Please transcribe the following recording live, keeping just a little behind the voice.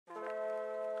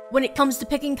When it comes to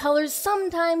picking colors,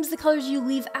 sometimes the colors you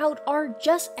leave out are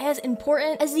just as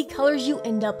important as the colors you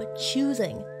end up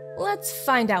choosing. Let's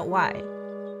find out why.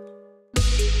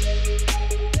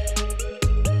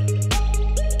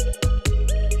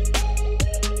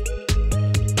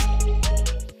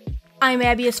 I'm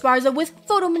Abbey Esparza with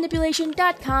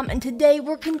photomanipulation.com, and today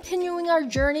we're continuing our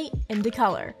journey into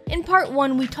color. In part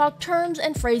 1 we talked terms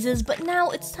and phrases, but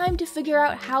now it's time to figure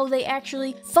out how they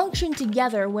actually function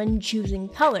together when choosing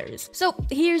colors. So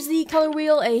here's the color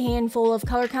wheel, a handful of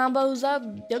color combos.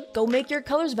 Go make your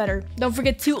colors better. Don't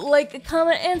forget to like,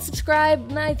 comment, and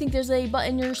subscribe. I think there's a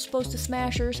button you're supposed to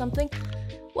smash or something.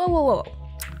 Whoa.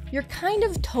 You're kind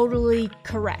of totally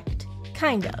correct.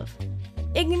 Kind of.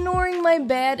 Ignoring my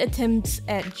bad attempts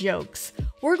at jokes,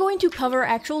 we're going to cover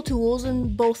actual tools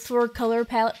in both for color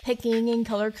palette picking and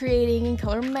color creating and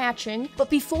color matching, but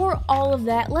before all of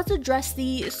that, let's address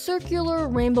the circular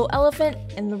rainbow elephant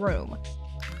in the room.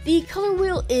 The color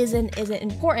wheel is and isn't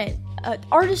important.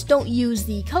 Artists don't use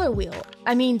the color wheel.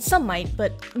 I mean, some might,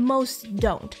 but most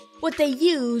don't. What they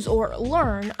use or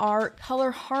learn are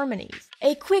color harmonies.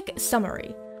 A quick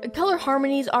summary. Color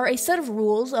harmonies are a set of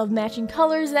rules of matching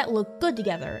colors that look good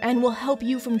together, and will help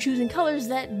you from choosing colors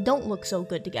that don't look so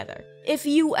good together. If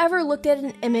you ever looked at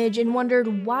an image and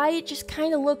wondered why it just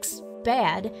kinda looks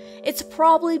bad, it's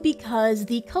probably because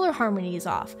the color harmony is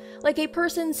off, like a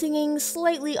person singing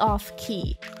slightly off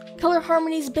key. Color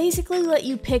harmonies basically let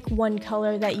you pick one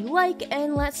color that you like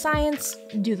and let science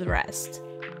do the rest.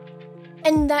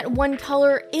 And that one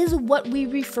color is what we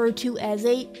refer to as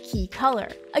a key color.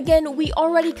 Again, we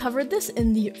already covered this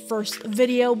in the first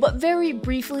video, but very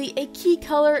briefly, a key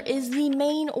color is the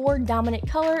main or dominant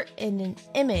color in an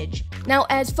image. Now,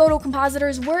 as photo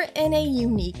compositors, we're in a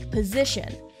unique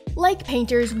position. Like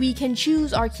painters, we can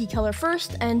choose our key color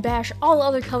first and bash all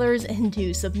other colors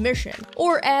into submission,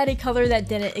 or add a color that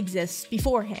didn't exist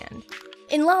beforehand.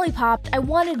 In Lollipop, I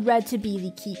wanted red to be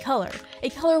the key color. A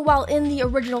color while in the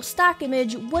original stock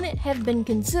image wouldn't have been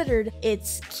considered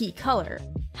its key color.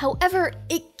 However,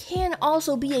 it can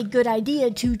also be a good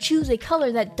idea to choose a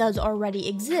color that does already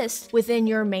exist within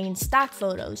your main stock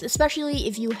photos, especially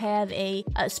if you have a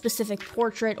specific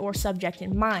portrait or subject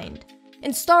in mind.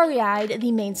 In Starry Eyed,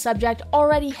 the main subject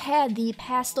already had the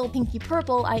pastel pinky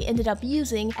purple I ended up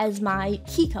using as my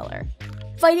key color.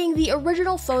 Fighting the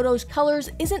original photo's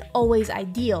colors isn't always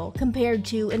ideal compared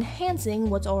to enhancing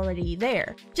what's already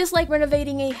there. Just like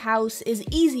renovating a house is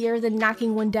easier than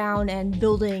knocking one down and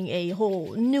building a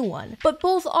whole new one. But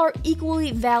both are equally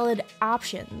valid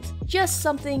options, just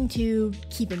something to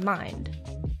keep in mind.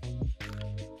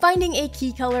 Finding a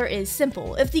key color is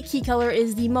simple. If the key color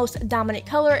is the most dominant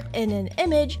color in an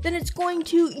image, then it's going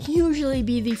to usually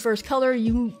be the first color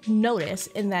you notice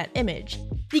in that image.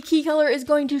 The key color is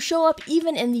going to show up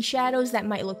even in the shadows that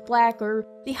might look black or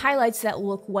the highlights that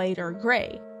look white or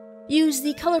gray. Use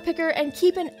the color picker and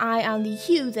keep an eye on the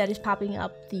hue that is popping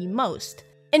up the most.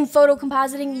 In photo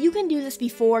compositing, you can do this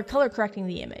before color correcting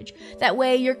the image. That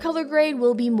way, your color grade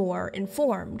will be more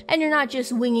informed, and you're not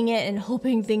just winging it and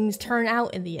hoping things turn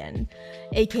out in the end,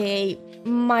 aka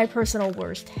my personal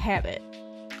worst habit.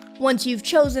 Once you've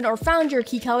chosen or found your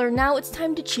key color, now it's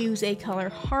time to choose a color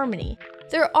harmony.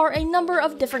 There are a number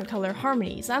of different color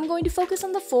harmonies. I'm going to focus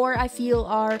on the 4 I feel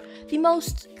are the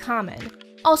most common.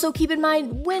 Also, keep in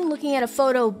mind, when looking at a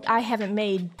photo I haven't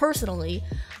made personally,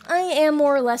 I am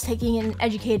more or less taking an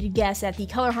educated guess at the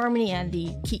color harmony and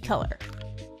the key color.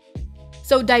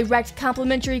 So direct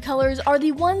complementary colors are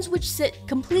the ones which sit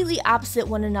completely opposite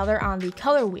one another on the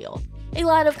color wheel. A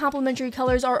lot of complementary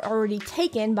colors are already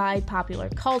taken by popular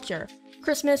culture.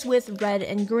 Christmas with red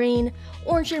and green,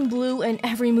 orange and blue in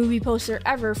every movie poster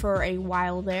ever for a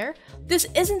while there. This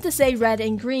isn't to say red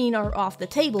and green are off the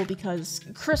table because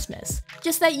Christmas,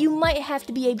 just that you might have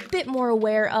to be a bit more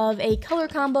aware of a color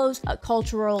combo's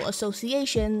cultural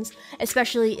associations,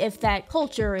 especially if that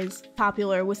culture is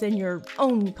popular within your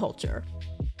own culture.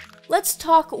 Let's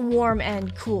talk warm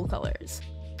and cool colors.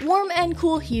 Warm and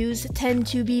cool hues tend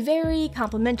to be very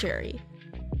complementary.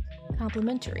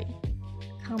 Complementary.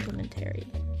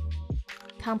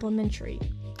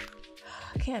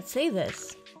 I can't say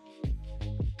this.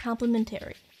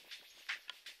 Complementary.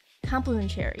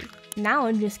 Now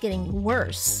I'm just getting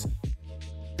worse.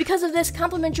 Because of this,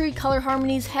 complementary color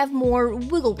harmonies have more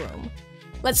wiggle room.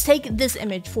 Let's take this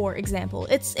image for example.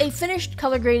 It's a finished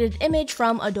color graded image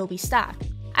from Adobe Stock.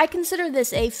 I consider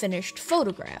this a finished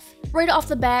photograph. Right off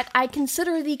the bat, I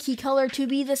consider the key color to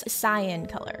be this cyan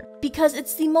color, because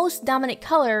it's the most dominant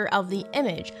color of the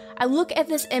image. I look at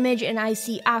this image and I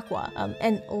see aqua,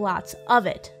 and lots of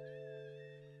it.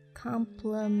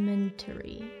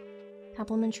 Complementary.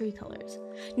 complementary colors.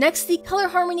 Next, the color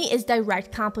harmony is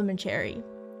direct complementary.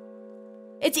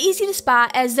 It's easy to spot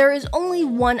as there is only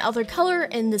one other color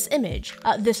in this image,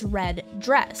 this red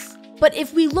dress. But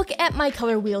if we look at my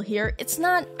color wheel here, it's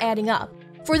not adding up.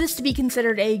 For this to be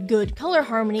considered a good color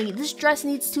harmony, this dress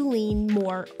needs to lean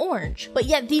more orange, but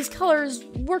yet these colors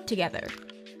work together.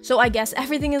 So I guess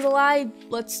everything is a lie.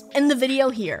 Let's end the video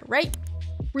here, right?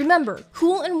 Remember,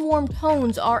 cool and warm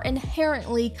tones are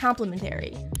inherently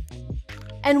complementary.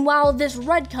 And while this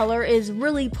red color is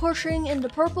really pushing into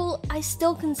purple, I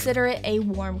still consider it a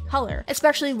warm color,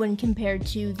 especially when compared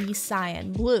to the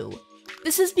cyan blue.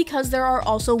 This is because there are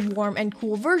also warm and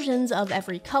cool versions of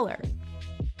every color.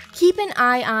 Keep an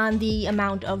eye on the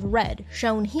amount of red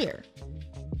shown here.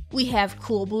 We have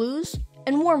cool blues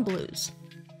and warm blues,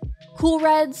 cool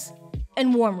reds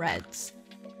and warm reds,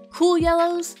 cool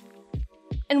yellows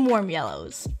and warm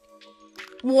yellows.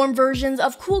 Warm versions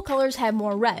of cool colors have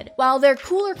more red, while their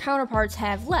cooler counterparts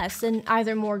have less and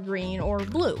either more green or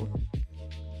blue.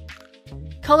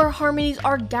 Color harmonies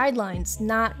are guidelines,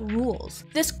 not rules.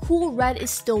 This cool red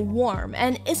is still warm,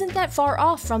 and isn't that far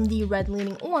off from the red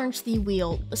leaning orange the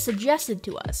wheel suggested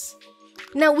to us.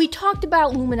 Now, we talked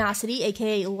about luminosity,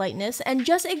 aka lightness, and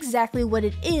just exactly what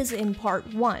it is in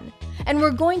part 1, and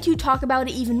we're going to talk about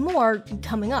it even more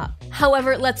coming up.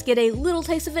 However, let's get a little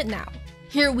taste of it now.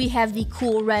 Here we have the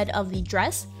cool red of the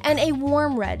dress, and a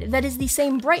warm red that is the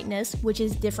same brightness, which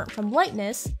is different from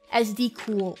lightness, as the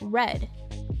cool red.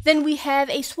 Then we have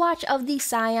a swatch of the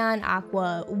cyan,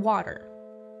 aqua, water.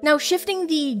 Now, shifting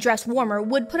the dress warmer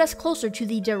would put us closer to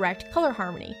the direct color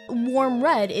harmony. Warm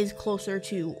red is closer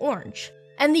to orange.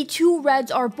 And the two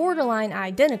reds are borderline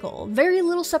identical, very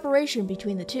little separation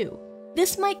between the two.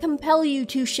 This might compel you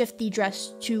to shift the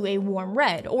dress to a warm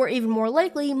red, or even more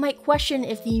likely, might question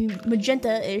if the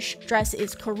magenta-ish dress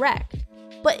is correct.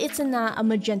 But it's not a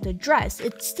magenta dress,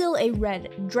 it's still a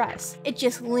red dress. It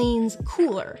just leans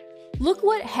cooler. Look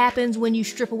what happens when you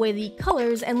strip away the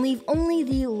colors and leave only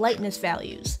the lightness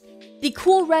values. The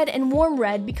cool red and warm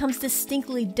red becomes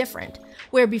distinctly different,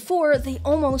 where before they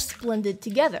almost blended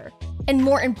together. And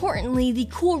more importantly, the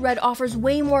cool red offers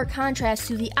way more contrast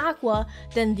to the aqua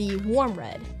than the warm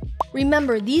red.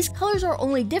 Remember, these colors are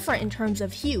only different in terms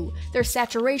of hue, their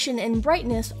saturation and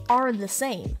brightness are the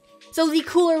same. So the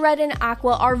cooler red and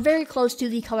aqua are very close to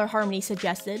the color harmony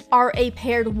suggested, are a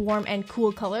paired warm and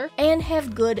cool color, and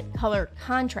have good color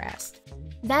contrast.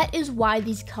 That is why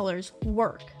these colors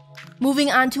work. Moving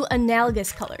on to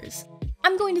analogous colors.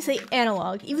 I'm going to say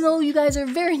analog, even though you guys are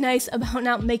very nice about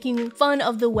not making fun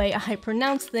of the way I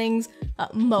pronounce things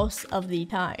most of the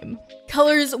time.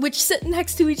 Colors which sit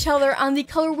next to each other on the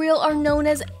color wheel are known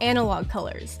as analog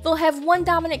colors. They'll have one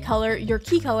dominant color, your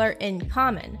key color, in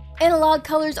common. Analog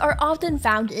colors are often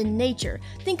found in nature.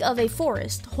 Think of a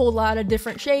forest, whole lot of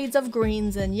different shades of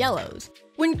greens and yellows.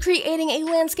 When creating a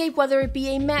landscape, whether it be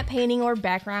a matte painting or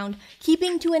background,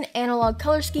 keeping to an analog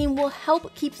color scheme will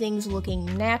help keep things looking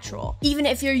natural. Even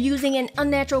if you're using an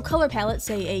unnatural color palette,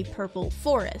 say a purple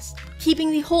forest.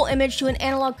 Keeping the whole image to an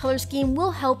analog color scheme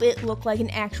will help it look like an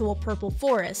actual purple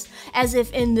forest, as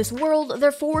if in this world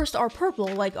their forests are purple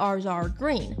like ours are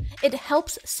green. It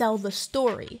helps sell the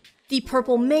story. The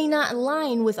purple may not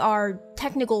align with our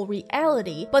technical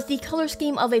reality, but the color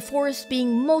scheme of a forest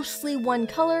being mostly one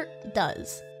color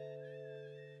does.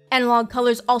 Analog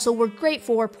colors also work great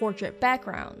for portrait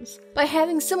backgrounds. By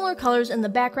having similar colors in the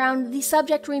background, the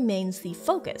subject remains the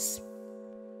focus.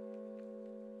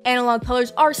 Analog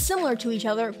colors are similar to each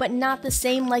other, but not the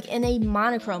same like in a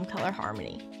monochrome color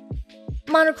harmony.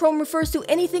 Monochrome refers to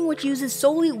anything which uses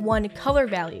solely one color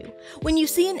value. When you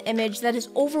see an image that is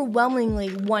overwhelmingly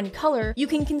one color, you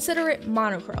can consider it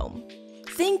monochrome.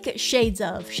 Think shades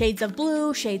of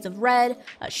blue, shades of red,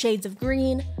 shades of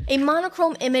green. A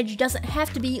monochrome image doesn't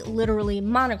have to be literally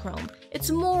monochrome.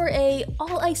 It's more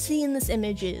all I see in this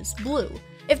image is blue.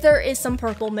 If there is some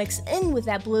purple mixed in with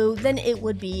that blue, then it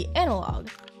would be analog.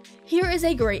 Here is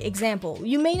a great example.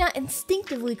 You may not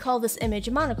instinctively call this image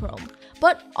monochrome,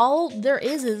 but all there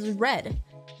is red.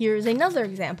 Here's another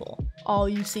example. All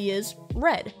you see is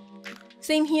red.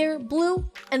 Same here, blue,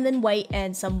 and then white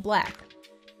and some black.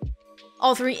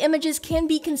 All three images can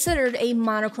be considered a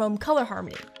monochrome color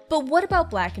harmony. But what about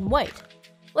black and white?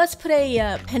 Let's put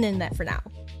a pin in that for now.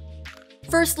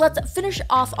 First, let's finish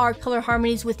off our color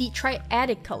harmonies with the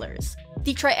triadic colors.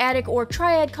 The triadic or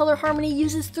triad color harmony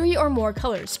uses 3 or more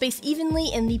colors, spaced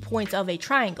evenly in the points of a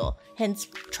triangle, hence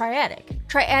triadic.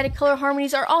 Triadic color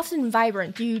harmonies are often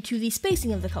vibrant due to the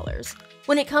spacing of the colors.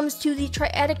 When it comes to the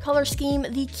triadic color scheme,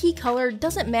 the key color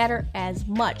doesn't matter as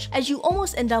much, as you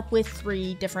almost end up with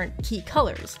 3 different key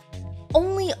colors.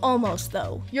 Only almost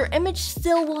though. Your image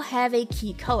still will have a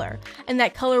key color, and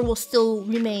that color will still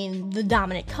remain the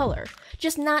dominant color,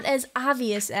 just not as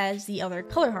obvious as the other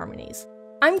color harmonies.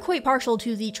 I'm quite partial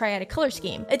to the triadic color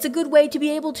scheme. It's a good way to be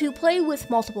able to play with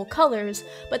multiple colors,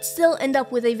 but still end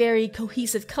up with a very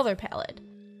cohesive color palette.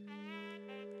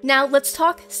 Now let's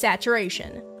talk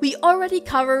saturation. We already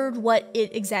covered what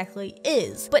it exactly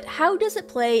is, but how does it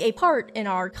play a part in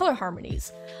our color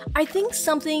harmonies? I think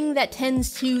something that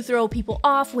tends to throw people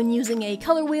off when using a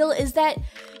color wheel is that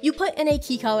you put in a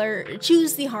key color,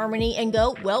 choose the harmony, and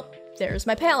go, well, there's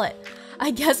my palette. I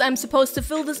guess I'm supposed to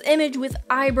fill this image with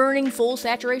eye-burning full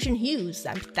saturation hues.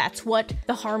 That's what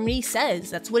the harmony says,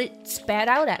 that's what it spat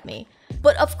out at me.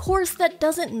 But of course that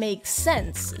doesn't make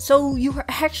sense, so you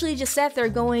actually just sat there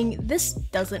going, this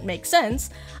doesn't make sense,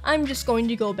 I'm just going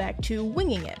to go back to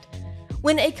winging it.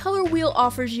 When a color wheel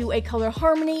offers you a color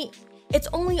harmony, it's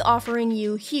only offering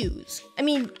you hues. I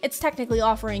mean, it's technically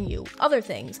offering you other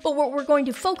things, but what we're going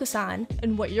to focus on,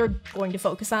 and what you're going to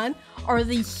focus on, are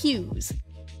the hues.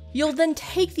 You'll then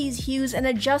take these hues and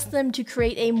adjust them to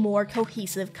create a more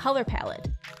cohesive color palette,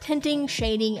 tinting,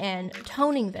 shading, and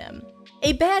toning them.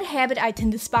 A bad habit I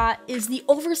tend to spot is the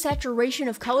oversaturation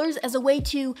of colors as a way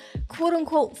to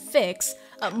quote-unquote fix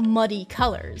muddy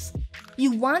colors.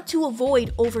 You want to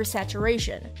avoid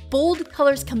oversaturation. Bold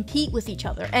colors compete with each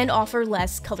other and offer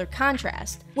less color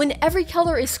contrast. When every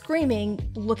color is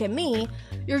screaming, "Look at me,"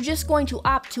 you're just going to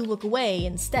opt to look away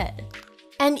instead.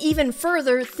 And even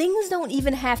further, things don't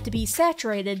even have to be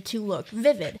saturated to look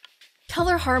vivid.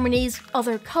 Color harmonies,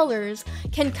 other colors,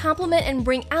 can complement and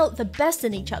bring out the best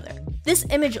in each other. This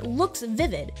image looks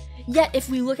vivid, yet if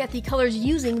we look at the colors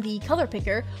using the color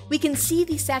picker, we can see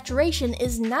the saturation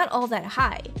is not all that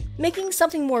high. Making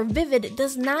something more vivid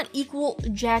does not equal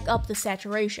jack up the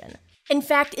saturation. In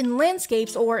fact, in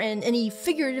landscapes or in any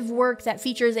figurative work that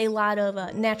features a lot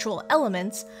of natural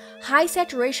elements, high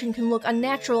saturation can look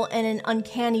unnatural in an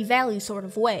uncanny valley sort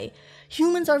of way.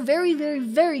 Humans are very, very,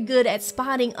 very good at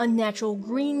spotting unnatural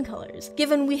green colors,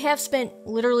 given we have spent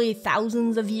literally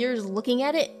thousands of years looking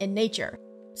at it in nature.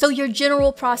 So your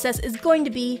general process is going to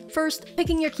be, first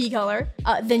picking your key color,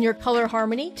 then your color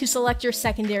harmony to select your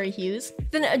secondary hues,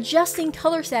 then adjusting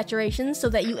color saturation so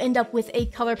that you end up with a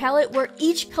color palette where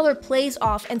each color plays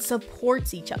off and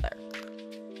supports each other.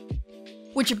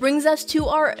 Which brings us to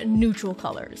our neutral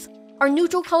colors. Our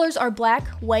neutral colors are black,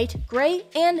 white, gray,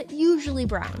 and usually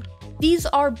brown. These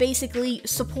are basically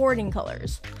supporting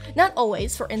colors. Not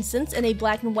always, for instance, in a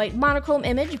black and white monochrome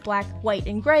image, black, white,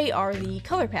 and gray are the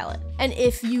color palette. And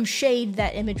if you shade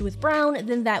that image with brown,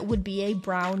 then that would be a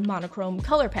brown monochrome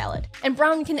color palette. And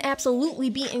brown can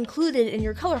absolutely be included in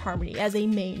your color harmony as a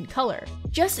main color.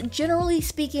 Just generally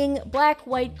speaking, black,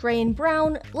 white, gray, and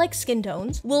brown, like skin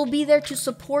tones, will be there to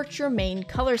support your main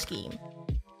color scheme.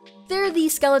 They're the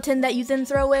skeleton that you then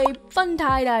throw a fun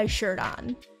tie-dye shirt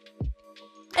on.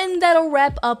 And that'll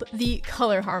wrap up the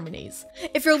color harmonies.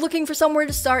 If you're looking for somewhere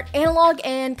to start, analog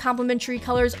and complementary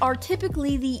colors are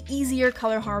typically the easier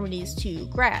color harmonies to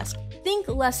grasp. Think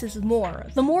less is more.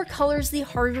 The more colors, the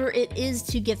harder it is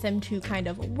to get them to kind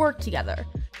of work together.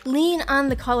 Lean on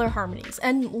the color harmonies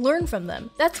and learn from them.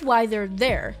 That's why they're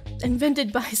there.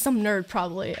 Invented by some nerd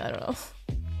probably, I don't know.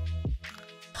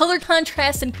 Color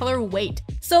contrast and color weight.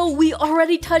 So we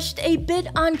already touched a bit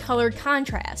on color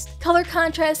contrast. Color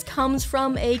contrast comes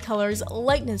from a color's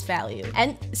lightness value.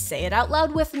 And say it out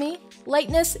loud with me,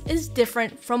 lightness is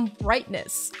different from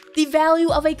brightness. The value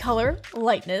of a color,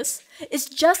 lightness, is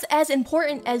just as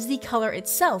important as the color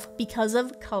itself because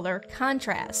of color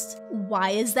contrast.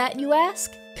 Why is that, you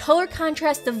ask? Color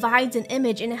contrast divides an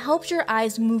image and helps your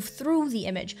eyes move through the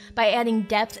image by adding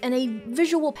depth and a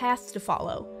visual path to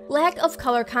follow. Lack of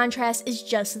color contrast is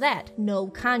just that, no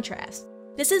contrast.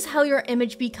 This is how your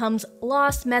image becomes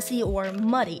lost, messy, or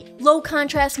muddy. Low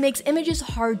contrast makes images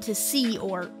hard to see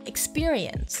or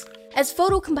experience. As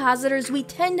photo compositors, we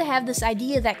tend to have this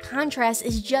idea that contrast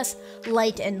is just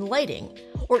light and lighting,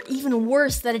 or even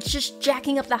worse, that it's just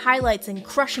jacking up the highlights and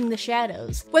crushing the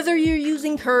shadows. Whether you're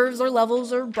using curves or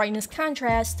levels or brightness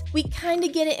contrast, we kinda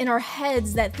get it in our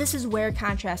heads that this is where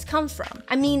contrast comes from.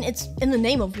 I mean, it's in the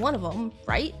name of one of them,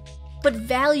 right? But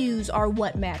values are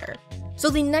what matter. So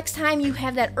the next time you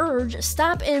have that urge,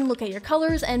 stop and look at your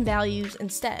colors and values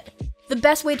instead. The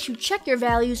best way to check your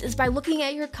values is by looking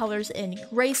at your colors in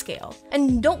grayscale.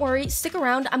 And don't worry, stick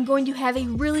around, I'm going to have a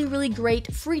really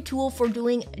great free tool for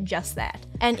doing just that.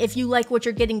 And if you like what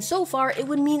you're getting so far, it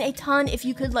would mean a ton if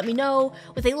you could let me know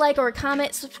with a like or a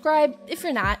comment, subscribe if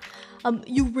you're not.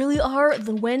 You really are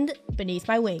the wind beneath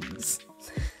my wings.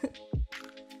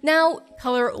 Now,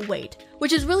 color weight,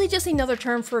 which is really just another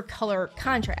term for color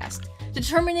contrast.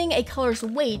 Determining a color's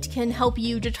weight can help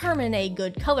you determine a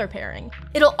good color pairing.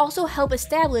 It'll also help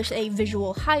establish a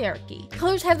visual hierarchy.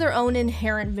 Colors have their own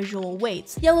inherent visual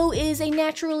weights. Yellow is a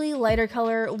naturally lighter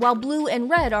color, while blue and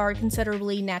red are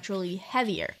considerably naturally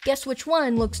heavier. Guess which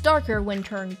one looks darker when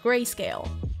turned grayscale?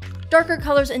 Darker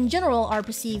colors in general are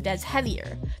perceived as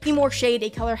heavier. The more shade a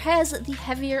color has, the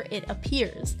heavier it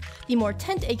appears. The more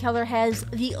tint a color has,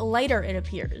 the lighter it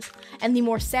appears. And the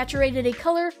more saturated a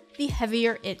color, the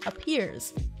heavier it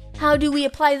appears. How do we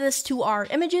apply this to our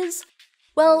images?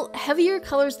 Well, heavier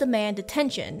colors demand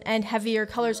attention, and heavier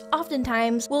colors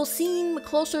oftentimes will seem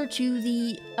closer to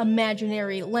the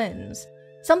imaginary lens.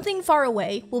 Something far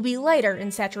away will be lighter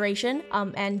in saturation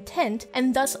and tint,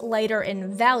 and thus lighter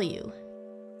in value.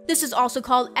 This is also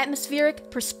called atmospheric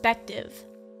perspective.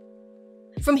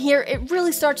 From here, it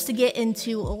really starts to get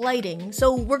into lighting,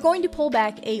 so we're going to pull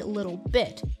back a little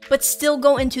bit, but still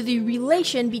go into the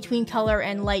relation between color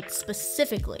and light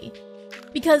specifically.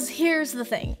 Because here's the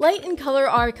thing, light and color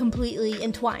are completely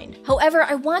entwined. However,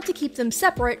 I want to keep them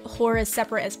separate, or as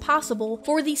separate as possible,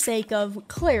 for the sake of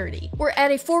clarity. We're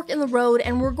at a fork in the road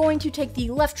and we're going to take the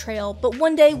left trail, but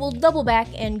one day we'll double back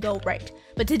and go right.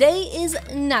 But today is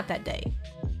not that day.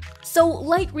 So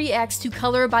light reacts to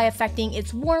color by affecting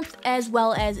its warmth as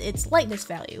well as its lightness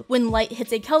value. When light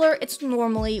hits a color, it's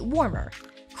normally warmer.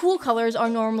 Cool colors are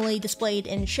normally displayed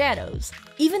in shadows.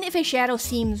 Even if a shadow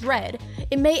seems red,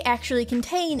 it may actually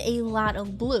contain a lot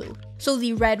of blue. So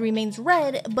the red remains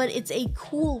red, but it's a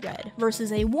cool red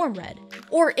versus a warm red.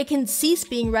 Or it can cease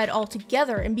being red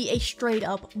altogether and be a straight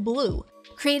up blue,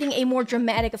 creating a more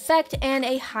dramatic effect and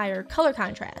a higher color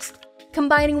contrast.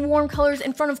 Combining warm colors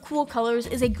in front of cool colors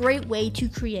is a great way to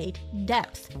create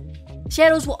depth.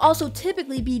 Shadows will also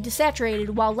typically be desaturated,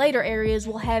 while lighter areas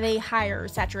will have a higher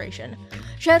saturation.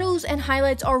 Shadows and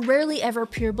highlights are rarely ever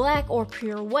pure black or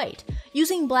pure white.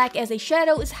 Using black as a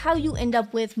shadow is how you end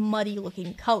up with muddy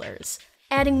looking colors.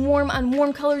 Adding warm on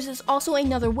warm colors is also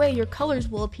another way your colors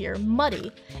will appear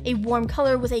muddy. A warm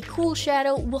color with a cool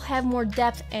shadow will have more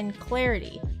depth and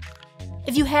clarity.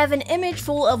 If you have an image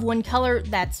full of one color,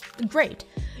 that's great.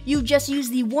 You just use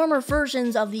the warmer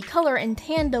versions of the color in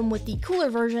tandem with the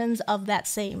cooler versions of that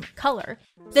same color.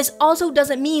 This also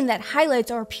doesn't mean that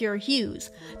highlights are pure hues.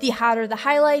 The hotter the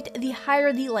highlight, the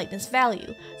higher the lightness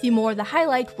value. The more the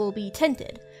highlight will be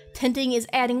tinted. Tinting is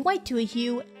adding white to a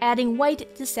hue, adding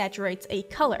white desaturates a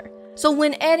color. So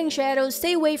when adding shadows,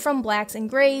 stay away from blacks and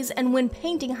grays, and when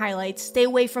painting highlights, stay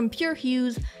away from pure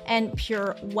hues and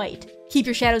pure white. Keep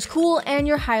your shadows cool and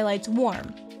your highlights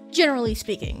warm, generally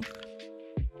speaking.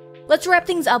 Let's wrap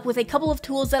things up with a couple of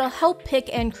tools that'll help pick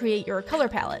and create your color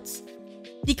palettes.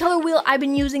 The color wheel I've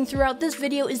been using throughout this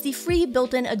video is the free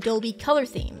built-in Adobe Color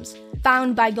Themes,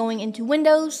 found by going into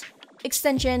Windows,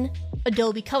 Extension,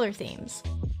 Adobe Color Themes.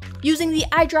 Using the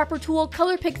eyedropper tool,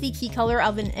 color pick the key color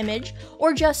of an image,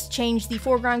 or just change the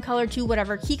foreground color to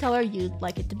whatever key color you'd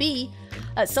like it to be.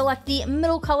 Select the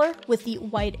middle color with the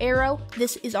white arrow.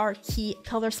 This is our key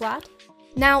color slot.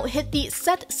 Now hit the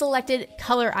Set Selected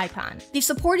Color icon. The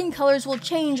supporting colors will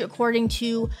change according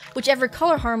to whichever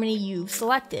color harmony you've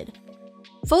selected.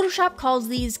 Photoshop calls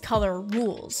these color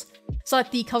rules.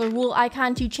 Select the color rule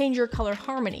icon to change your color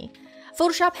harmony.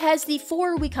 Photoshop has the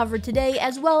 4 we covered today,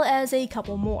 as well as a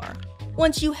couple more.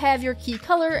 Once you have your key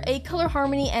color, a color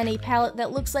harmony, and a palette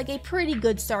that looks like a pretty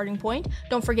good starting point,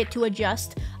 don't forget to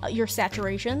adjust your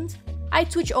saturations.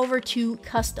 I'd switch over to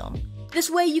Custom. This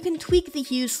way you can tweak the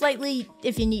hues slightly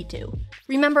if you need to.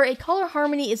 Remember, a color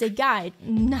harmony is a guide,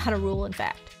 not a rule in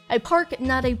fact. A park,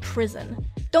 not a prison.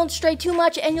 Don't stray too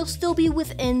much and you'll still be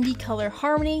within the color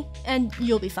harmony, and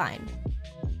you'll be fine.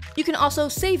 You can also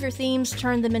save your themes,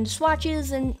 turn them into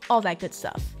swatches, and all that good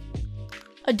stuff.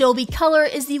 Adobe Color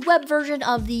is the web version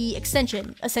of the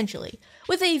extension, essentially,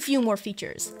 with a few more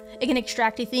features. It can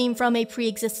extract a theme from a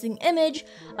pre-existing image,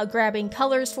 grabbing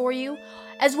colors for you,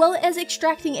 as well as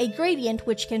extracting a gradient,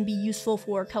 which can be useful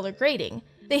for color grading.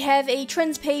 They have a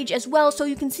trends page as well, so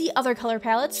you can see other color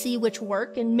palettes, see which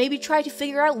work, and maybe try to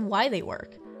figure out why they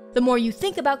work. The more you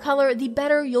think about color, the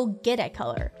better you'll get at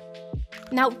color.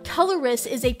 Now, Colorist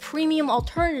is a premium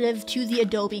alternative to the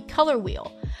Adobe Color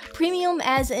Wheel. Premium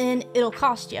as in it'll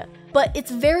cost you, but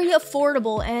it's very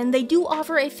affordable and they do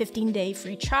offer a 15-day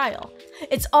free trial.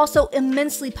 It's also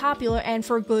immensely popular and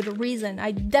for good reason.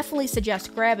 I definitely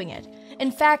suggest grabbing it.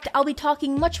 In fact, I'll be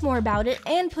talking much more about it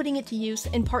and putting it to use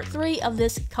in part 3 of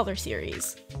this color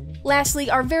series. Lastly,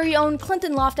 our very own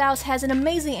Clinton Lofthouse has an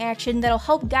amazing action that'll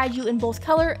help guide you in both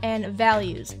color and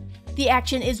values. The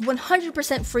action is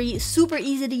 100% free, super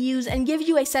easy to use, and gives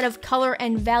you a set of color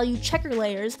and value checker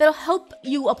layers that'll help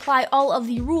you apply all of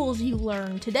the rules you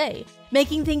learned today,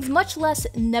 making things much less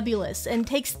nebulous and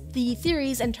takes the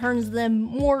theories and turns them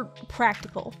more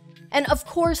practical. And of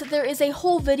course, there is a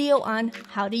whole video on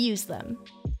how to use them.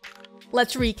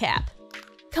 Let's recap.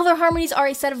 Color harmonies are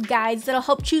a set of guides that'll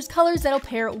help choose colors that'll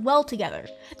pair well together.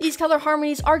 These color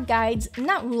harmonies are guides,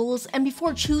 not rules, and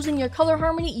before choosing your color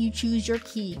harmony, you choose your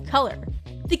key color.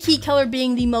 The key color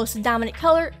being the most dominant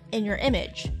color in your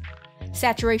image.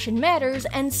 Saturation matters,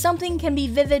 and something can be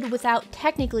vivid without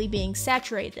technically being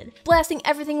saturated. Blasting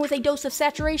everything with a dose of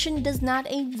saturation does not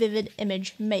a vivid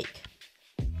image make.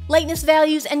 Lightness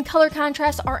values and color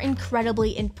contrast are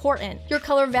incredibly important. Your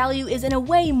color value is in a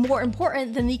way more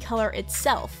important than the color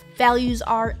itself. Values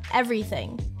are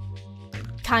everything.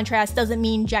 Contrast doesn't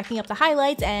mean jacking up the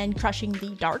highlights and crushing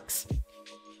the darks.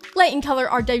 Light and color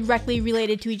are directly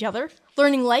related to each other.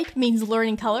 Learning light means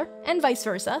learning color, and vice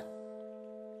versa.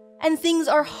 And things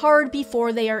are hard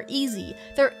before they are easy.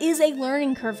 There is a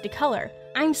learning curve to color.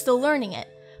 I'm still learning it,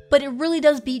 but it really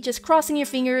does beat just crossing your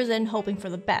fingers and hoping for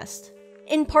the best.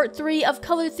 In part 3 of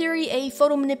Color Theory, a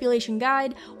photo manipulation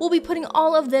guide, we'll be putting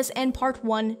all of this and part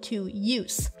 1 to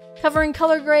use, covering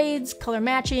color grades, color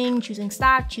matching, choosing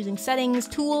stock, choosing settings,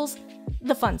 tools,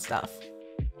 the fun stuff.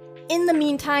 In the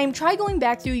meantime, try going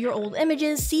back through your old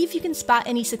images, see if you can spot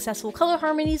any successful color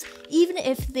harmonies, even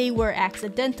if they were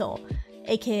accidental,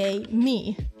 aka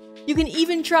me. You can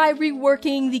even try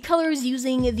reworking the colors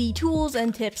using the tools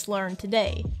and tips learned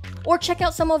today. Or check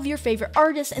out some of your favorite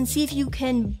artists and see if you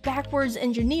can backwards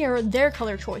engineer their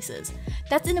color choices.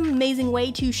 That's an amazing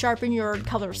way to sharpen your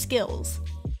color skills.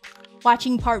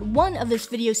 Watching part 1 of this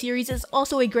video series is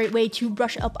also a great way to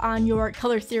brush up on your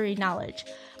color theory knowledge.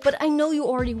 But I know you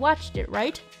already watched it,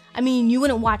 right? I mean, you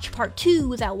wouldn't watch part 2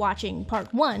 without watching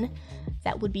part 1.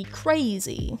 That would be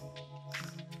crazy.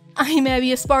 I'm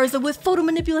Abbey Esparza with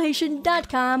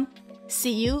photomanipulation.com.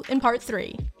 See you in part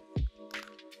 3.